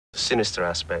sinister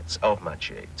aspects of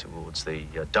magic, towards the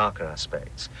darker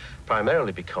aspects,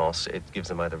 primarily because it gives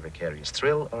them either a vicarious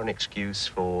thrill or an excuse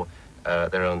for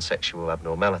their own sexual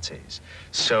abnormalities.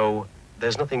 So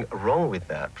there's nothing wrong with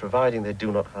that, providing they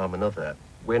do not harm another.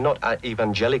 We're not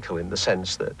evangelical in the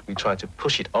sense that we try to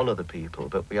push it on other people,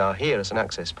 but we are here as an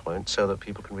access point so that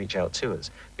people can reach out to us.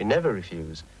 We never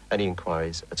refuse any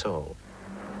inquiries at all.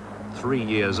 3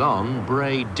 years on,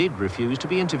 Bray did refuse to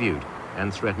be interviewed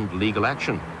and threatened legal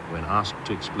action when asked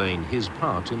to explain his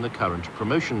part in the current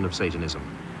promotion of Satanism.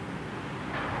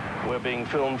 We're being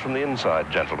filmed from the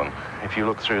inside, gentlemen. If you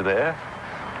look through there,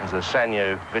 there's a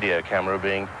Sanyo video camera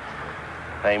being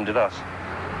aimed at us.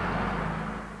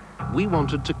 We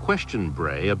wanted to question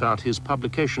Bray about his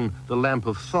publication, The Lamp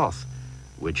of Thoth,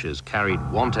 which has carried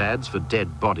want ads for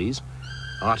dead bodies,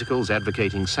 articles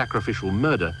advocating sacrificial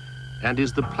murder, and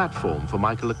is the platform for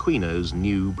Michael Aquino's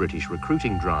new British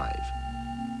recruiting drive.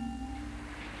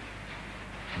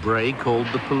 Bray called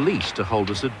the police to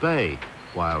hold us at bay,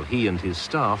 while he and his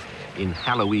staff, in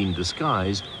Halloween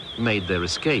disguise, made their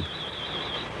escape.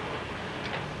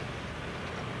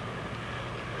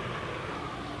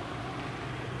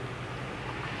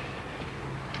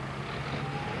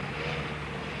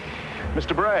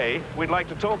 Mr. Bray, we'd like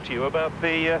to talk to you about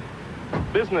the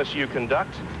business you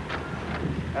conduct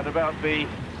and about the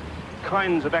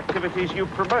kinds of activities you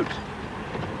promote.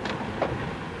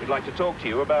 We'd like to talk to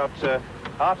you about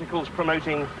articles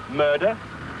promoting murder,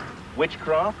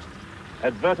 witchcraft,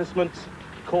 advertisements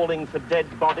calling for dead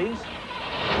bodies.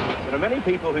 There are many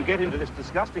people who get into this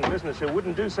disgusting business who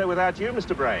wouldn't do so without you,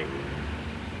 Mr. Bray.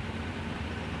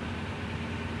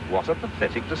 What a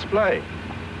pathetic display.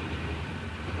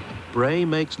 Bray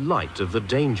makes light of the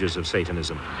dangers of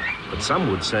Satanism, but some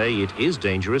would say it is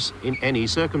dangerous in any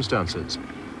circumstances.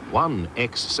 One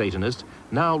ex-Satanist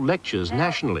now lectures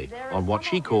nationally on what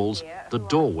she calls the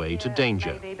doorway to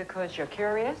danger. Maybe because you're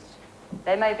curious.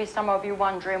 There may be some of you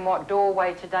wondering what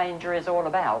doorway to danger is all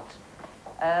about.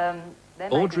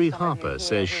 Audrey Harper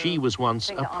says she was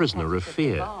once a prisoner of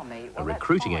fear, a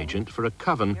recruiting agent for a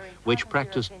coven which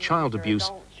practiced child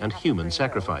abuse and human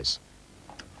sacrifice.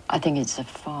 I think it's a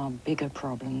far bigger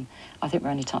problem. I think we're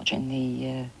only touching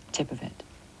the tip of it.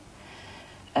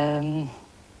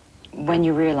 When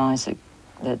you realise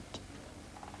that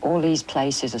all these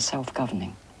places are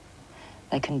self-governing,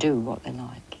 they can do what they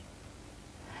like.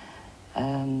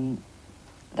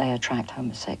 They attract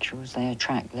homosexuals, they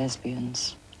attract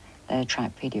lesbians, they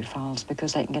attract paedophiles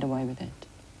because they can get away with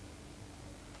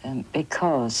it.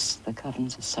 Because the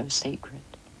covens are so secret,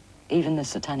 even the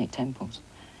Satanic temples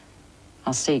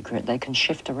are secret. They can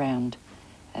shift around.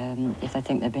 If they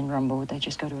think they've been rumbled, they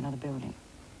just go to another building.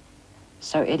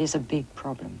 So it is a big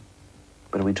problem.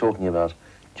 But are we talking about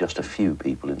just a few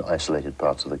people in isolated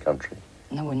parts of the country?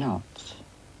 No, we're not.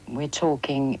 We're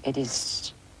talking, it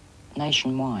is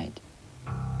nationwide.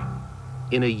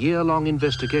 In a year-long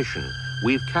investigation,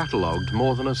 we've catalogued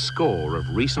more than a score of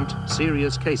recent,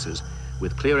 serious cases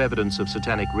with clear evidence of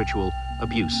satanic ritual,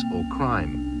 abuse or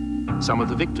crime. Some of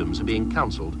the victims are being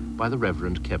counselled by the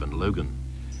Reverend Kevin Logan.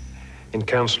 In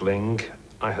counselling,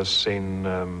 I have seen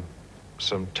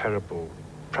some terrible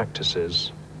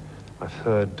practices. I've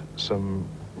heard some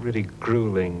really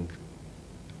grueling,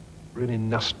 really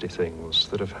nasty things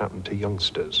that have happened to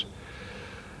youngsters,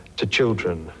 to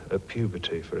children at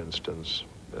puberty, for instance.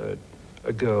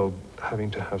 A girl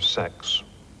having to have sex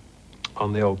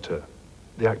on the altar,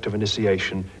 the act of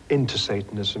initiation into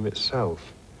Satanism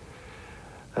itself.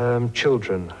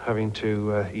 Children having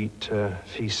to eat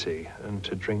feces and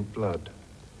to drink blood.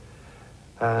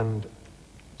 And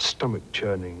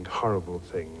stomach-churning, horrible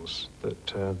things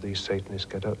that these Satanists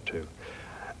get up to.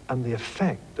 And the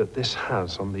effect that this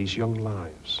has on these young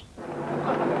lives.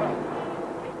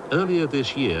 Earlier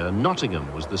this year,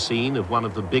 Nottingham was the scene of one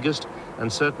of the biggest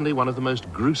and certainly one of the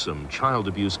most gruesome child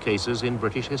abuse cases in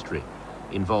British history,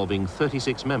 involving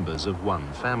 36 members of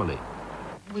one family.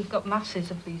 We've got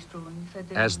masses of these drawings.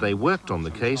 As they worked on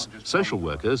the case, social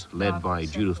workers, led by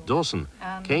Judith Dawson,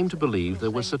 came to believe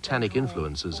there were satanic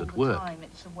influences at work.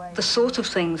 The sort of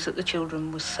things that the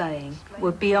children were saying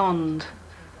were beyond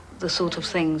the sort of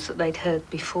things that they'd heard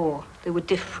before. They were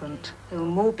different, they were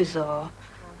more bizarre,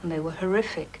 and they were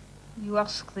horrific. You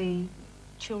ask the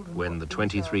children... When the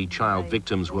 23 child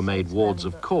victims were made wards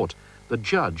of court, the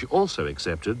judge also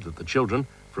accepted that the children,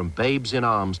 from babes in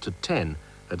arms to 10,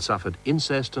 had suffered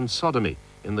incest and sodomy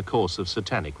in the course of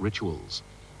satanic rituals.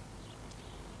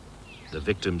 The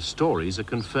victims' stories are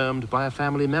confirmed by a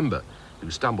family member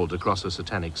who stumbled across a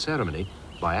satanic ceremony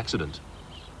by accident.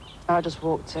 I just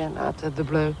walked in out of the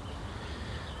blue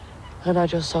And I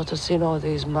just sort of seen all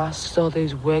these masks, all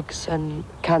these wigs and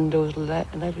candles lit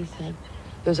and everything.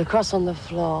 There was a cross on the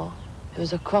floor. There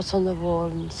was a cross on the wall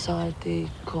inside the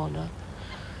corner.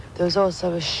 There was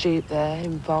also a sheep there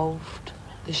involved.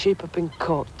 The sheep had been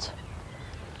cut,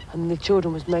 and the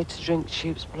children was made to drink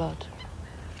sheep's blood.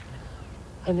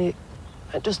 And it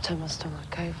just turned my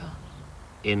stomach over.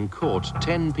 In court,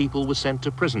 10 people were sent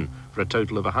to prison for a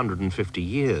total of 150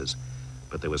 years.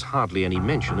 But there was hardly any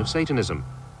mention of Satanism.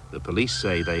 The police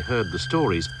say they heard the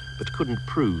stories, but couldn't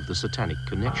prove the satanic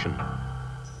connection.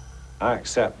 I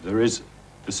accept there is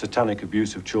the satanic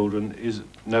abuse of children is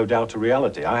no doubt a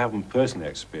reality. I haven't personally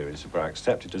experienced it, but I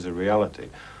accept it as a reality.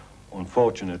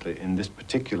 Unfortunately, in this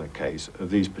particular case of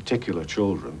these particular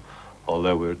children,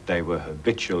 although they were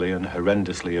habitually and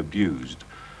horrendously abused,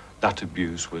 that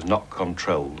abuse was not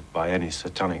controlled by any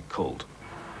satanic cult.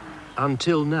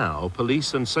 Until now,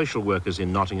 police and social workers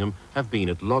in Nottingham have been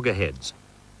at loggerheads.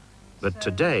 But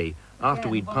today, after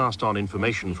we'd passed on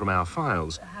information from our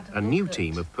files, a new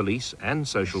team of police and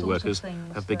social workers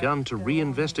have begun to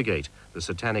reinvestigate the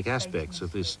satanic aspects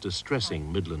of this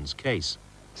distressing Midlands case.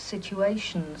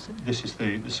 Situations. This is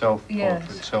the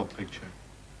self-portrait, self-picture.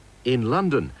 In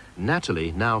London,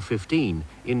 Natalie, now 15,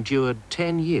 endured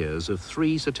 10 years of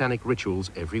 3 satanic rituals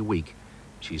every week.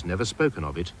 She's never spoken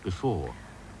of it before.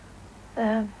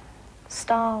 The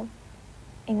star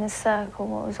in the circle,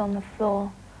 what was on the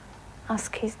floor, us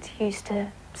kids used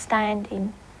to stand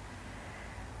in.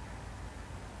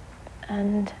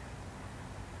 And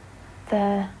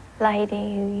the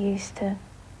lady who used to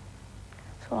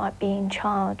sort of like be in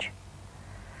charge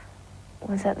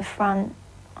was at the front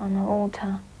on the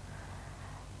altar.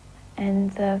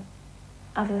 And the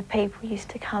other people used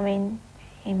to come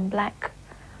in black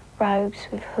robes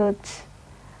with hoods,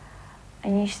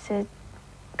 and used to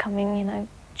come in, you know,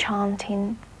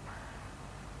 chanting.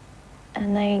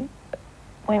 And they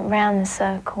went round the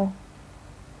circle,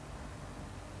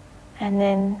 and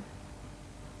then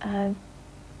an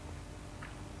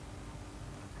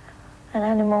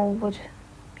animal would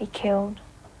be killed.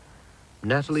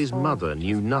 Natalie's mother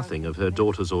knew nothing of her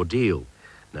daughter's ordeal.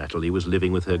 Natalie was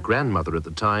living with her grandmother at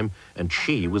the time, and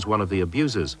she was one of the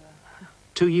abusers.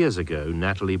 2 years ago,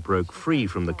 Natalie broke free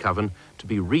from the coven to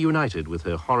be reunited with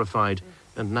her horrified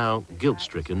and now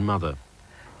guilt-stricken mother.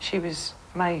 She was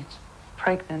made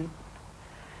pregnant,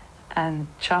 and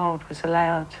the child was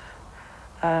allowed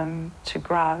to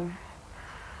grow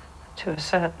to a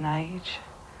certain age,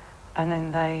 and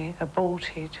then they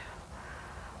aborted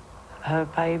her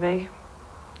baby,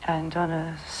 and on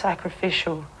a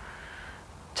sacrificial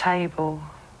table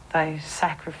they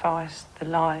sacrificed the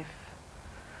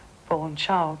live-born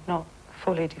child, not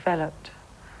fully developed,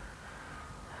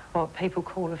 what people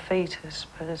call a fetus,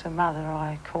 but as a mother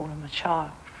I call him a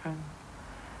child from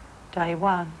day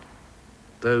one.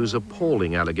 Those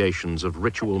appalling allegations of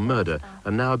ritual murder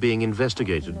are now being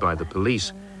investigated by the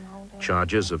police.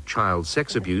 Charges of child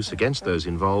sex abuse against those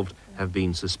involved have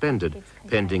been suspended,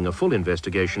 pending a full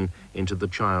investigation into the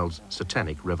child's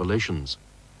satanic revelations.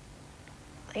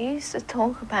 They used to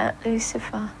talk about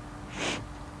Lucifer.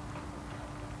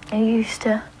 They used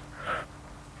to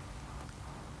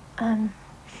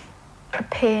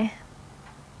appear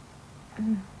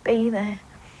and be there.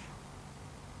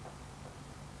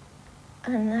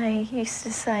 And they used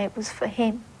to say it was for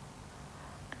him.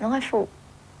 And I thought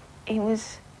he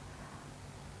was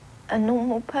a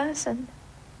normal person,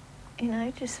 you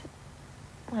know, just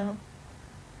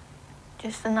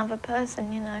another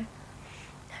person, you know,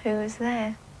 who was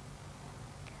there.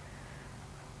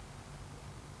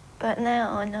 But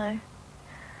now I know,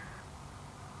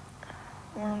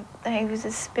 well, that he was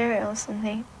a spirit or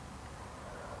something.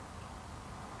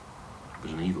 It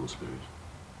was an evil spirit.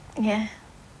 Yeah.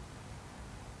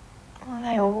 Well,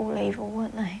 they were all evil,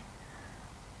 weren't they?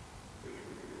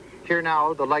 Hear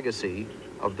now the legacy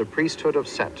of the priesthood of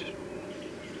Set.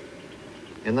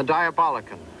 In the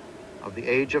Diabolicon of the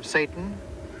Age of Satan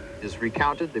is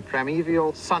recounted the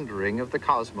primeval sundering of the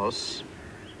cosmos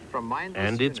from mindless.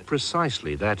 And it's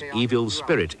precisely that evil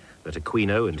spirit that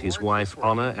Aquino and his wife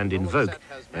honor and invoke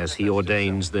as he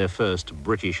ordains their first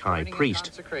British high priest.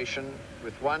 Consecration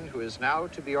with one who is now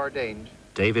to be ordained.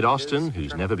 David Austin,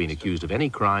 who's never been accused of any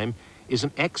crime, is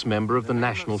an ex-member of the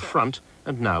National Front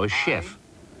and now a chef.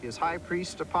 His high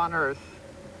priest upon earth,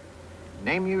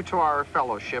 name you to our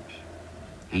fellowship.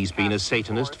 He's been a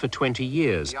Satanist for 20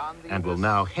 years and will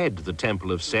now head the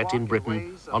Temple of Set in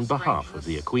Britain on behalf of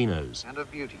the Aquinos. And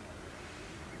of beauty.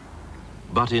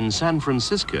 But in San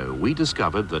Francisco, we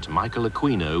discovered that Michael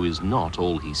Aquino is not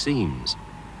all he seems.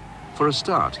 For a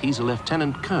start, he's a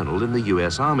lieutenant colonel in the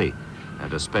US Army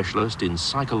and a specialist in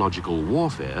psychological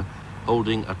warfare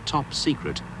holding a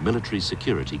top-secret military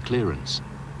security clearance.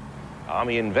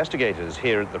 Army investigators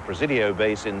here at the Presidio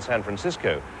base in San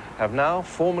Francisco have now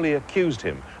formally accused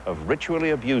him of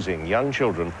ritually abusing young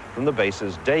children from the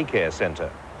base's daycare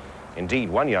center. Indeed,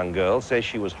 one young girl says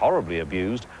she was horribly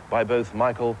abused by both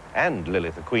Michael and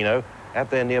Lilith Aquino at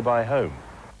their nearby home.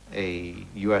 A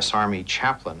U.S. Army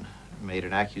chaplain made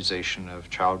an accusation of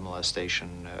child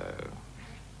molestation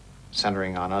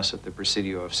centering on us at the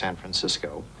Presidio of San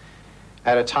Francisco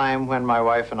at a time when my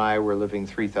wife and I were living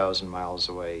 3,000 miles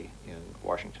away in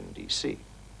Washington, D.C.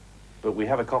 But we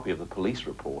have a copy of the police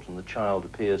report, and the child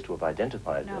appears to have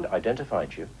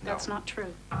identified you. That's not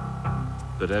true.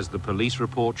 But as the police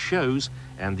report shows,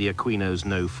 and the Aquinos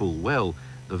know full well,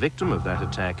 the victim of that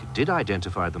attack did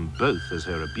identify them both as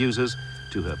her abusers,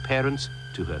 to her parents,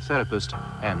 to her therapist,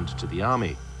 and to the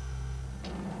army.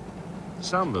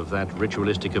 Some of that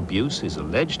ritualistic abuse is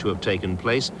alleged to have taken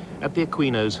place at the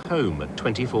Aquinos' home at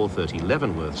 2430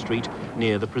 Leavenworth Street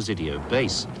near the Presidio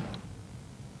base.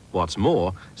 What's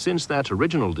more, since that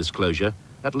original disclosure,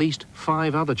 at least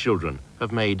 5 other children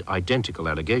have made identical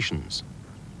allegations.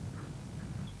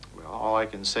 Well, all I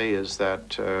can say is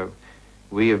that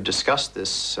we have discussed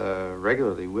this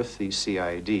regularly with the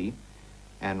CID,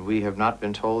 and we have not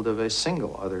been told of a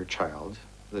single other child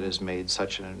that has made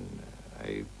such a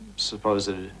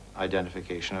supposed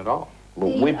identification at all.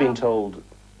 Well, we've been told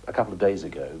a couple of days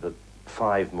ago that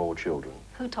 5 more children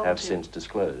have since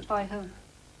disclosed. By who?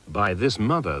 By this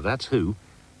mother, that's who.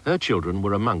 Her children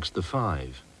were amongst the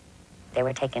 5. They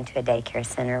were taken to a daycare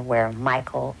center where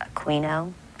Michael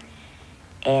Aquino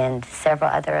and several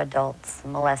other adults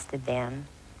molested them.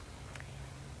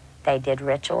 They did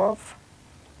rituals.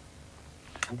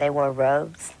 They wore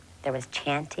robes. There was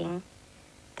chanting.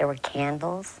 There were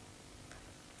candles.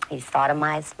 He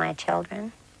sodomized my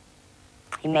children.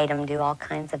 He made them do all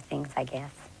kinds of things, I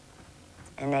guess.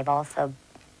 And they've also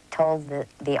told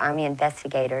the Army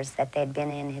investigators that they'd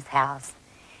been in his house,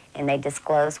 and they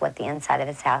disclosed what the inside of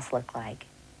his house looked like.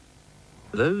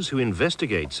 Those who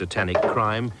investigate satanic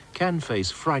crime can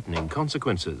face frightening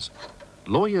consequences.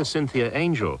 Lawyer Cynthia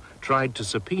Angel tried to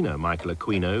subpoena Michael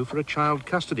Aquino for a child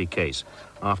custody case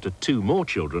after 2 more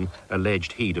children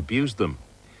alleged he'd abused them.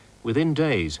 Within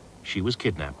days, she was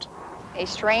kidnapped. A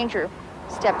stranger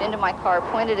stepped into my car,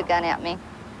 pointed a gun at me,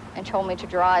 and told me to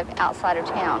drive outside of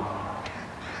town.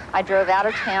 I drove out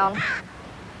of town,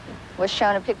 was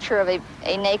shown a picture of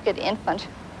a naked infant.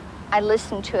 I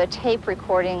listened to a tape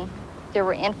recording. There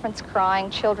were infants crying,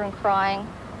 children crying,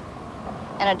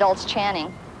 and adults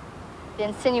chanting. The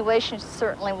insinuation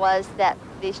certainly was that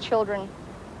these children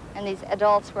and these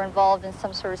adults were involved in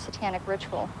some sort of satanic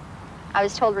ritual. I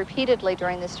was told repeatedly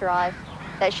during this drive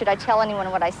that should I tell anyone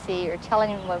what I see or tell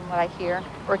anyone what I hear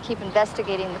or keep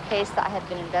investigating the case that I had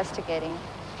been investigating,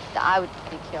 that I would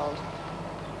be killed.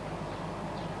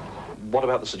 What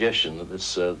about the suggestion that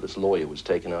this lawyer was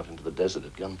taken out into the desert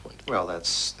at gunpoint? Well,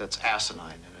 that's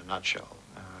asinine in a nutshell.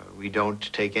 We don't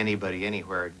take anybody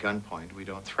anywhere at gunpoint. We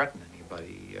don't threaten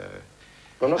anybody.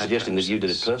 Well, I'm not suggesting that you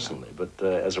did it personally, but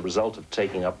as a result of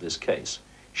taking up this case,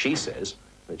 she says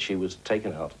that she was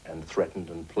taken out and threatened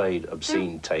and played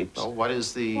obscene tapes. Well, what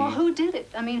is the... Well, who did it?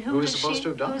 I mean, who is supposed to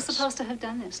have done this? Who's supposed to have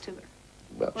done this to her?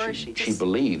 Well, she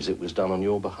believes it was done on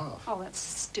your behalf. Oh, that's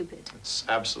stupid. It's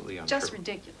absolutely untrue. Just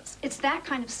ridiculous. It's that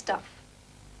kind of stuff.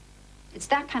 It's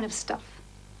that kind of stuff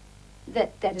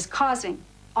that is causing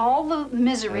all the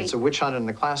misery. And it's a witch hunt in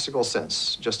the classical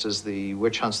sense, just as the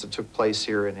witch hunts that took place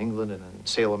here in England and in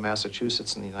Salem,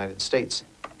 Massachusetts in the United States.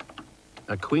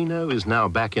 Aquino is now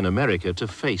back in America to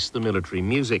face the military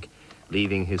music,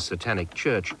 leaving his satanic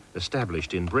church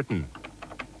established in Britain.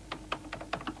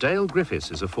 Dale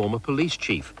Griffiths is a former police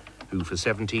chief who for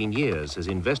 17 years has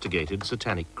investigated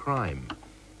satanic crime.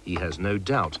 He has no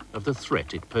doubt of the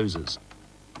threat it poses.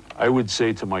 I would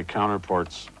say to my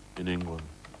counterparts in England,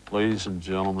 ladies and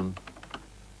gentlemen,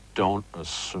 don't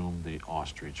assume the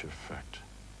ostrich effect.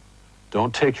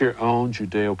 Don't take your own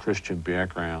Judeo-Christian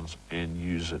backgrounds and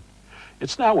use it.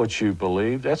 It's not what you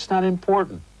believe. That's not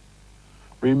important.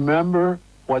 Remember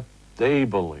what they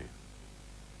believe.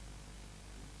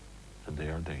 And they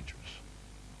are dangerous.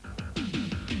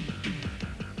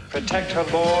 Protect her,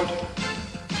 Lord,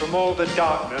 from all the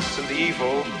darkness and the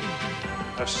evil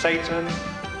of Satan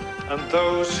and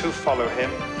those who follow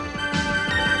him.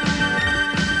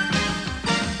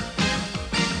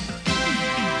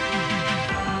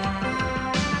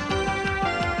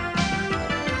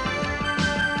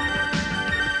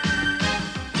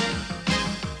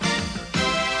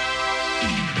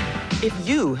 If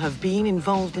you have been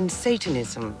involved in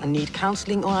Satanism and need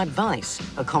counselling or advice,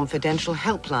 a confidential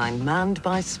helpline manned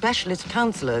by specialist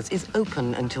counsellors is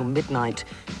open until midnight.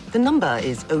 The number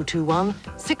is 021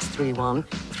 631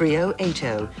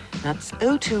 3080. That's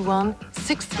 021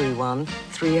 631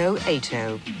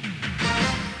 3080.